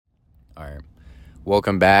All right.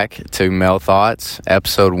 Welcome back to Male Thoughts,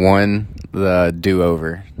 episode 1, the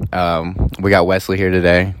do-over. We got Wesley here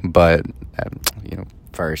today, but,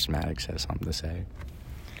 first, Maddox has something to say.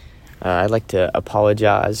 I'd like to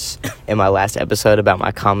apologize in my last episode about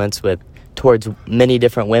my comments towards many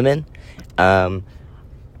different women. I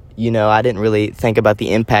didn't really think about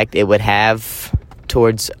the impact it would have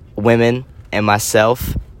towards women and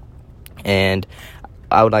myself. And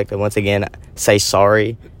I would like to once again say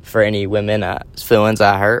sorry for any women's feelings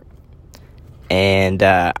I hurt. And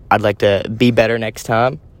I'd like to be better next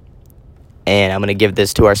time. And I'm going to give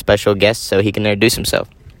this to our special guest so he can introduce himself.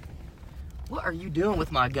 What are you doing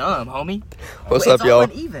with my gum, homie? What's up, y'all?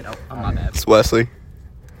 Uneven. Oh, my bad. It's Wesley.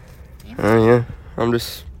 Yeah, I'm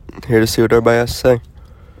just here to see what everybody has to say.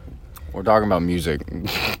 We're talking about music.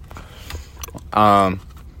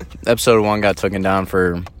 Episode 1 got taken down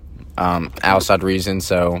for outside reasons,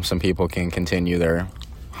 so some people can continue their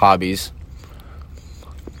hobbies.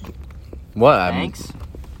 What? Thanks.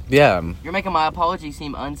 Yeah. You're making my apology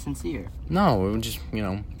seem unsincere. No, we just,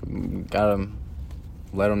 gotta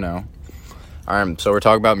let them know. All right, so we're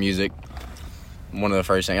talking about music. One of the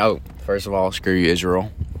first things. First of all, screw you,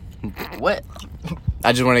 Israel. What?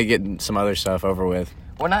 I just want to get some other stuff over with.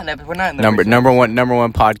 We're not in the number one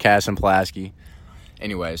podcast in Pulaski.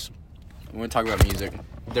 Anyways, we want to talk about music,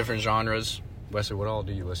 different genres. Wesley, what all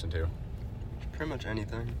do you listen to? Pretty much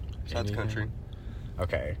anything besides country.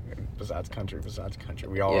 Okay, besides country.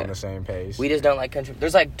 We all on the same pace. We just don't like country.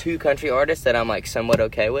 There's like 2 country artists that I'm like somewhat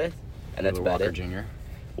okay with, and that's Wheeler about Walker it. Jr.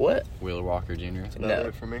 What? Wheeler Walker Jr.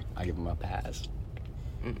 No, for me. I give him a pass.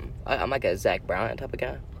 I'm like a Zach Bryan type of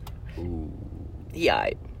guy. Ooh. He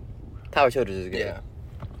aight. Tyler Childers is good. Yeah.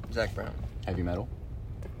 Zach Brown. Heavy metal.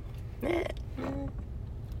 Meh.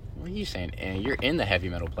 What are you saying? You're in the heavy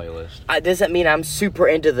metal playlist. Doesn't mean I'm super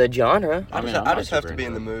into the genre. I just have to be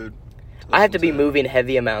in the mood. I have to be moving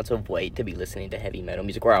heavy amounts of weight to be listening to heavy metal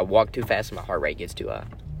music, where I walk too fast and my heart rate gets too high.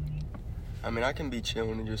 I can be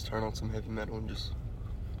chilling and just turn on some heavy metal and just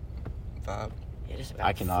vibe.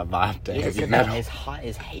 I cannot vibe to heavy It's metal. as hot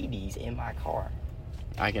as Hades in my car.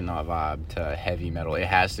 I cannot vibe to heavy metal. It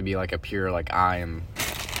has to be like a pure, I am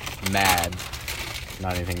mad,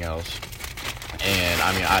 not anything else. And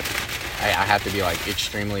I have to be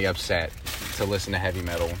extremely upset to listen to heavy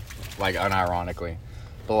metal, unironically.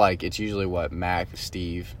 But it's usually what Mac,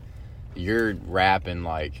 Steve, you're rapping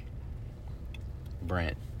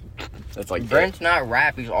Brent. That's Brent's not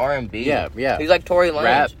rap, he's R&B. Yeah. He's like Tory Lanez.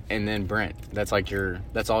 Rap and then Brent. That's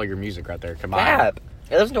that's all your music right there. Combined. Rap.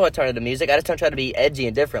 I listen to alternative music. I just don't try to be edgy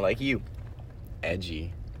and different like you.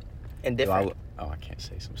 Edgy. And different. I can't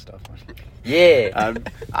say some stuff. Yeah.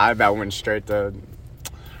 I about went straight to...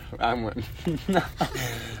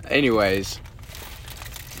 Anyways.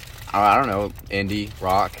 I don't know. Indie,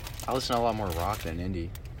 rock. I listen to a lot more rock than indie.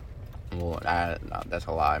 Well, that's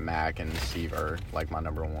a lie. Mac and Steve are my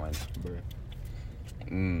number ones.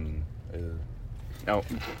 No.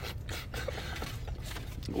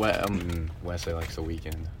 Wesley likes The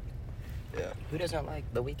Weeknd. Yeah. Who doesn't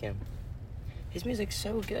like The Weeknd? His music's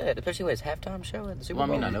so good, especially with his halftime show at the Super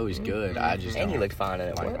Bowl. I know he's good. I just and he looked fine in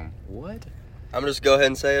it. like him. What? I'm just go ahead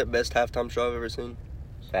and say it. Best halftime show I've ever seen.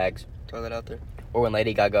 Bags. Throw that out there. Or when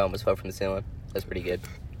Lady Gaga almost fell from the ceiling. That's pretty good.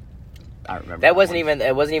 I remember. That wasn't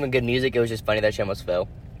even good music. It was just funny that she almost fell.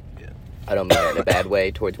 Yeah. I don't mean it in a bad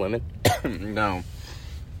way towards women. No.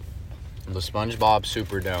 The SpongeBob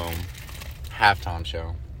Superdome halftime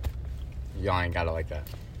show. Y'all ain't got it like that.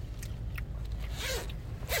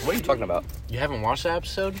 What are you talking about? You haven't watched that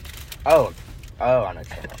episode? Oh, I know what you're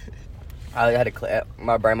talking about. I had to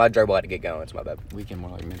my gerbil had to get going. It's my bad. Weekend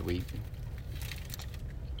more like midweek.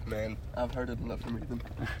 Man, I've heard it enough from them.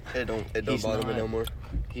 It don't He's bother me not. no more.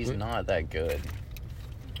 He's not that good.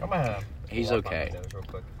 He's walk okay. my nose real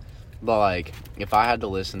quick. But if I had to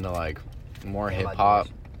listen to more hip hop,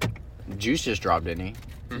 Juice just dropped, didn't he?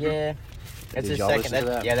 Yeah, that's Did his y'all second. listen to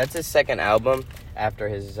that? Yeah, that's his second album after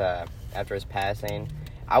his passing.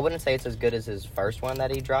 I wouldn't say it's as good as his first one that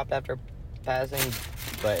he dropped after passing,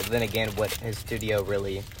 but then again, what his studio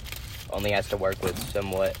really only has to work with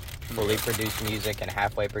somewhat fully produced music and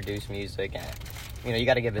halfway produced music, and you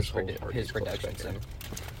got to give his production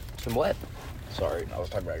some what? Sorry, I was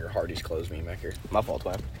talking about your Hardee's clothes meme maker. My fault,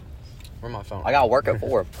 man. Where's my phone? I got work at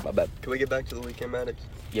 4. My bad. Can we get back to The Weeknd, Maddox?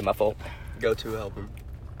 Yeah, my fault. Go-to album.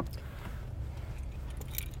 I'm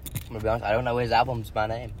gonna be honest, I don't know his albums by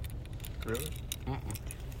name. Really?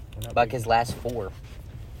 Like his last 4.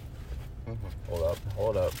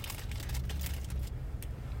 Hold up.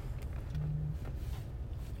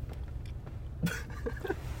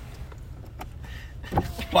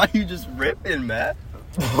 Why you just ripping, Matt?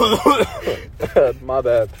 My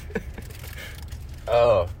bad.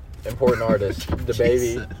 Oh, important artist. The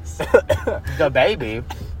baby. The baby.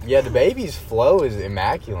 Yeah, the baby's flow is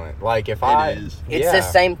immaculate. Like if It's the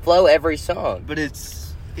same flow every song. But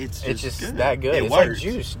it's just good. that good. It It's works. like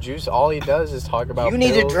Juice. Juice, all he does is talk about You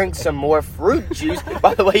need to pills. drink some more fruit juice.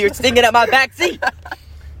 By the way, you're stinking at my back seat.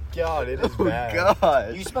 God, it is bad. Oh,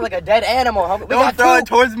 God. You smell like a dead animal. Homie. Don't throw it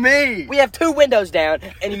towards me. We have 2 windows down,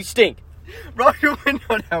 and you stink. Roll your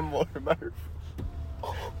window down more, Murph.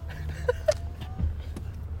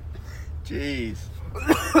 Jeez.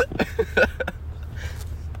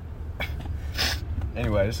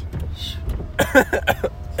 Anyways,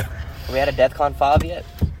 We had a DEFCON 5 yet?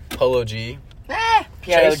 Polo G.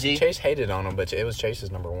 Piano G. Chase hated on him, but it was Chase's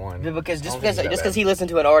number one. Because I just don't think he's that because bad. he listened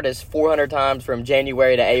to an artist 400 times from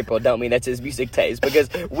January to April, don't mean that's his music taste. Because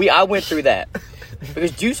I went through that.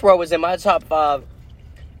 Because Juice WRLD was in my top 5.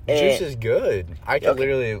 Juice is good. I could Okay.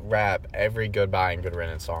 literally rap every Goodbye and Good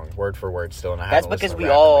Riddance song, word for word, still, and I That's haven't because listened we to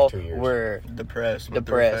rap in all like 2 years. were Depressed. with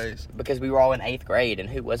their face. depressed. Because we were all in 8th grade, and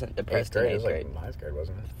who wasn't depressed 8th grade. in It was 8th grade? like 9th grade,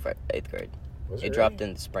 wasn't it? 8th grade. Was It really? dropped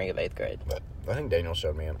in the spring of 8th grade. But I think Daniel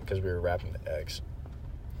showed me because we were rapping the X.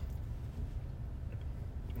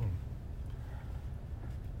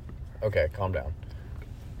 Okay, calm down.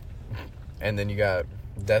 And then you got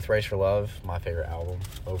Death Race for Love, my favorite album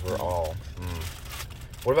overall.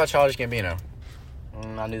 What about Childish Gambino?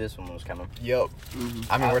 I knew this one was coming. Yep.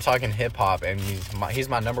 I mean, we're talking hip hop, and he's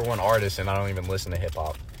my number one artist, and I don't even listen to hip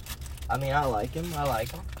hop. I mean, I like him.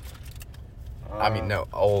 I mean, no,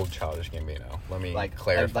 old Childish Gambino. Let me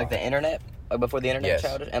clarify. Like the internet, like before the internet, Yes.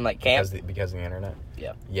 Childish, and like camp. because of the internet.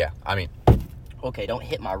 Yeah. Yeah. I mean, Okay, don't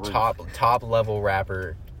hit my roof. top level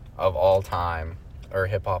rapper of all time, or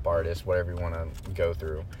hip hop artist, whatever you want to go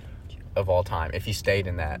through, of all time. If he stayed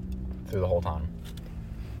in that through the whole time.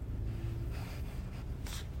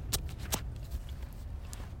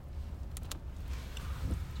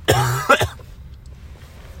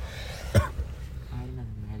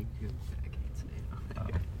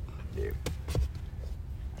 Dude.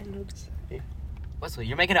 Wesley,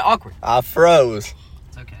 you're making it awkward. I froze.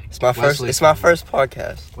 It's okay. It's my first. Wesley's It's my fine. first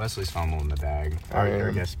podcast. Wesley's fumbling the bag. I Our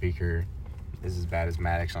am. guest speaker is as bad as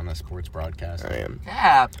Maddox on the sports broadcast. I am.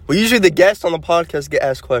 Yeah. Well, usually the guests on the podcast get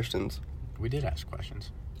asked questions. We did ask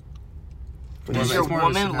questions. Does your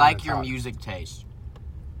woman like your music taste?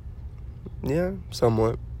 Yeah,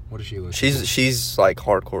 somewhat. What does she listen She's like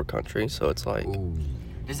hardcore country, so it's like Ooh.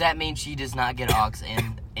 Does that mean she does not get aux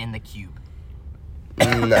in the cube?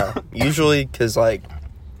 no. Usually, cause like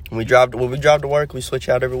when we drive to work, we switch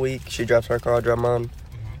out every week. She drives her car, I drive mine.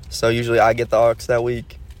 So usually I get the aux that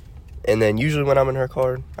week, and then usually when I'm in her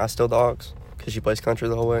car, I steal the aux because she plays country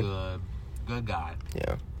the whole way. Good guy.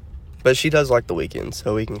 Yeah, but she does like the weekends,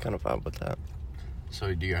 so we can kind of vibe with that.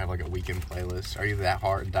 So do you have like a weekend playlist? Are you that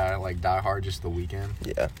hard, die hard just the weekend?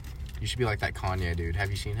 Yeah. You should be like that Kanye dude. Have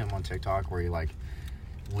you seen him on TikTok where he like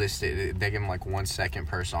listed, they give him like 1 second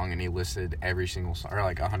per song and he listed every single song, or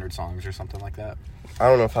like 100 songs or something like that? I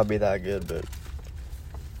don't know if I'd be that good, but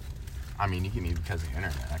I mean, you can even because of the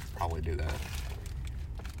internet. I could probably do that.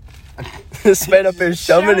 this man up here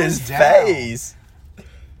shoving Shut his down. face.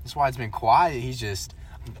 That's why it's been quiet. He's just,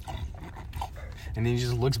 and then he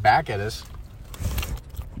just looks back at us.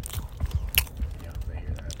 Yeah, they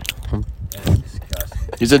hear that. That's disgusting.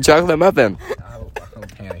 He's a chocolate muffin. I hope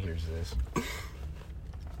Hannah hears this.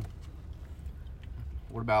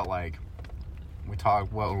 What about like we talk?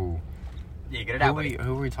 Whoa, Yeah, get it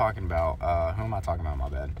who are we talking about? Who am I talking about? My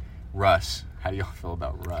bad. Russ. How do y'all feel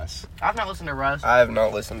about Russ? I've not listened to Russ I have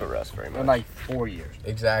not listened to Russ very much. in like 4 years.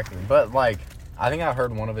 Exactly, but like I think I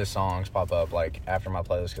heard one of his songs pop up like after my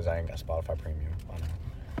playlist because I ain't got Spotify Premium.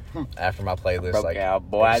 I know. After my playlist, Broke like out,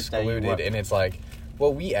 boy, I tell you excluded, what. and it's like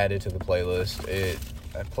what we added to the playlist.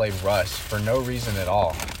 I played Russ for no reason at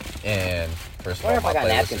all, and first of all, Wonder if my I got playlist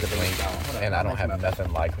napkins is up in this linked, phone. Hold on, and I I'll don't make have them up.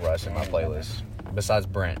 nothing like Russ in my playlist besides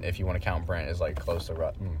Brent. If you want to count Brent as like close to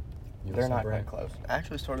Russ, They're you listen to not Brent? very close. I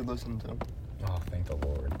actually started listening to him. Oh, thank the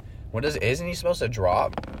Lord. Isn't he supposed to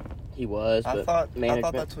drop He was, I but thought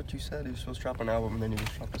management. that's what you said. He was supposed to drop an album and then he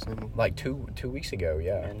just dropped a single. like two weeks ago?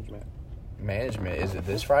 Yeah. Management. Management. Is it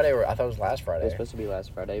this Friday or I thought it was last It Friday? was supposed to be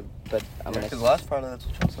last Friday, but I'm gonna. Because last Friday, that's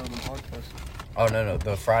what y'all said on the podcast. Oh no,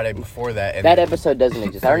 the Friday before that. And That then episode doesn't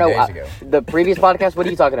exist. I don't 3 know. days ago. The previous podcast. What are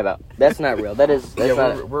you talking about? That's not real. That's Yeah,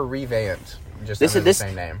 not. we're revamped. Just This under is- the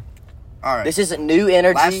this- same name. All right. This is new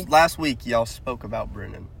energy. Last week, y'all spoke about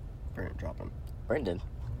Brent dropping. Brendan.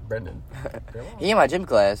 Brendan. He in my gym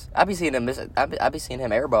class. I be seeing him. I be seeing him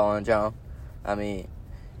airballing, John. I mean,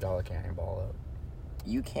 Y'all can't ball up.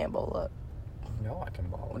 you can't bowl up. No, I can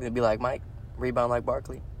ball What up. gonna be like, Mike? rebound like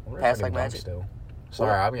Barkley, I wonder if pass I like can dunk Magic. still.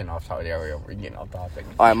 Sorry, I'm getting off topic. Yeah, we're getting off topic.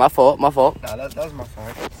 All right, my fault. Nah, that was my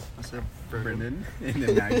fault. I said Brendan. And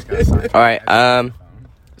then now he's got sidetracked. All right.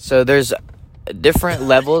 So there's different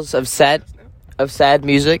levels of sad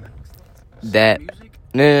music that.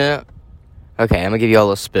 No. Okay, I'm gonna give you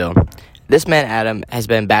all a spill. This man Adam has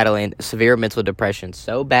been battling severe mental depression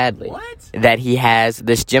so badly that he has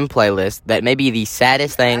this gym playlist that may be the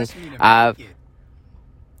saddest thing I've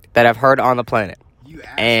heard on the planet.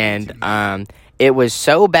 And it was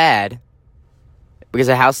so bad because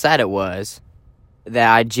of how sad it was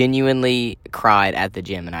that I genuinely cried at the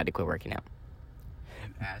gym and I had to quit working out.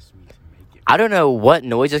 I don't know what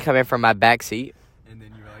noise is coming from my back seat.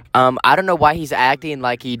 I don't know why he's acting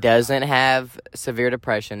like he doesn't have severe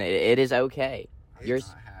depression. It is okay.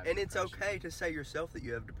 And it's okay to say yourself that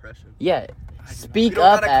you have depression. Yeah. Speak You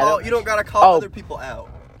up, don't Adam. you don't gotta call other people out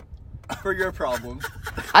for your problems.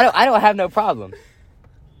 I don't have no problem.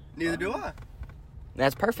 Neither do I.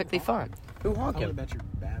 That's perfectly fine. Who I honking? would bet you're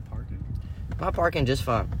bad parking. My parking just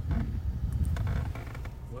fine.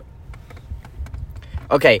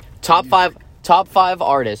 Okay, top five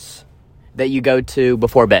artists that you go to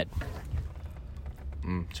before bed.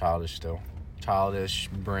 Childish still. Childish,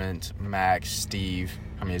 Brent, Max, Steve.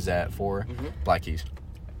 How many is that? 4? Black Keys.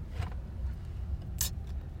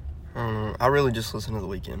 I really just listen to The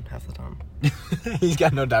Weeknd half the time. He's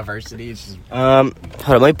got no diversity. It's just... Hold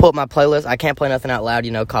on, let me pull up my playlist. I can't play nothing out loud,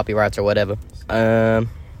 copyrights or whatever. Let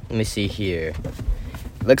me see here.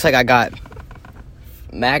 Looks like I got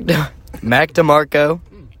Mac DeMarco,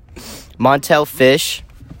 Montel Fish,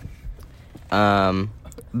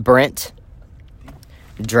 Brent,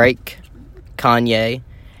 Drake, Kanye,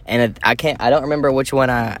 and I don't remember which one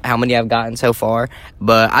how many I've gotten so far,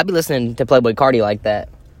 but I be listening to Playboy Cardi like that.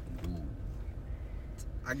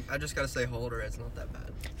 I just gotta say hold her, it's not that bad.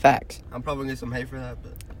 Facts. I'm probably gonna get some hate for that,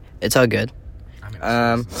 but It's all good.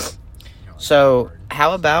 So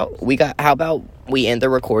how about we end the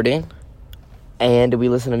recording and we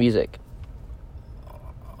listen to music?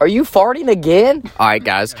 Are you farting again? All right,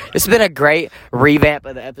 guys. It's been a great revamp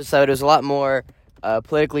of the episode. It was a lot more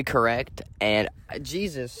politically correct. And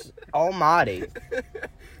Jesus almighty.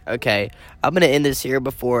 Okay, I'm going to end this here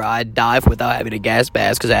before I dive without having a gas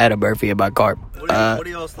mask because I had a Murphy in my car. what are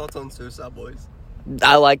y'all's thoughts on Suicide Boys?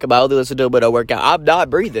 I like them. I only listen to them when I work out. I'm not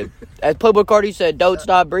breathing. As Playboy Cardi said, don't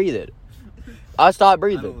stop breathing. I stopped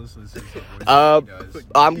breathing. I'm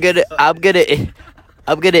gonna end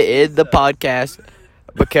the podcast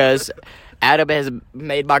because Adam has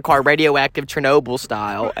made my car radioactive Chernobyl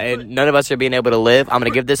style, and none of us are being able to live. I'm gonna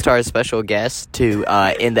give this to our special guest to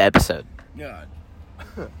end the episode. God.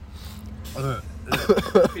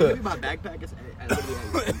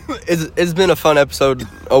 It's been a fun episode,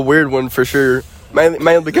 a weird one for sure.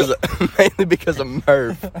 Mainly because of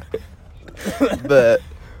Murph. But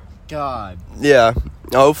God. yeah,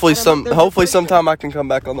 hopefully sometime I can come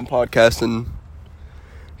back on the podcast and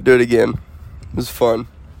do it again. It was fun.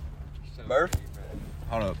 Murph,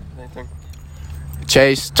 Hold up. anything?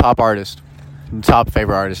 Chase, top artist. Top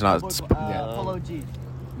favorite artist. Not. Polo G.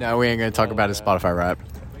 No, we ain't gonna talk about his Spotify rap.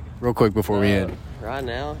 Real quick before we end. Right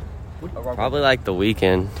now, probably like The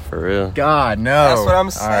Weeknd, for real. God, no. That's what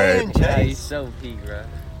I'm saying, Chase. so peak, right?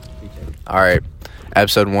 All right.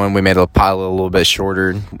 Episode 1, we made a pilot a little bit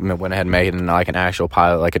shorter. We went ahead and made it like an actual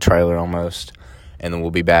pilot, like a trailer almost. And then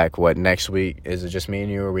we'll be back, next week? Is it just me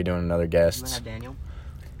and you, or are we doing another guest? Daniel.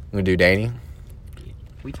 We gonna do Danny?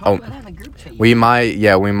 We talked about having a group chat. We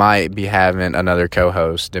might be having another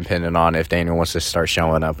co-host, depending on if Daniel wants to start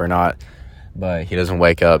showing up or not. But he doesn't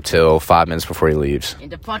wake up till 5 minutes before he leaves.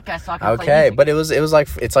 Into podcast talking. Okay, but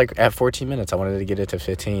it's like at 14 minutes. I wanted to get it to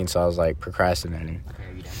 15, so I was like procrastinating. Okay,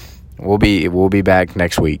 are you done? We'll be back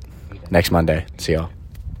next week, next Monday. See y'all.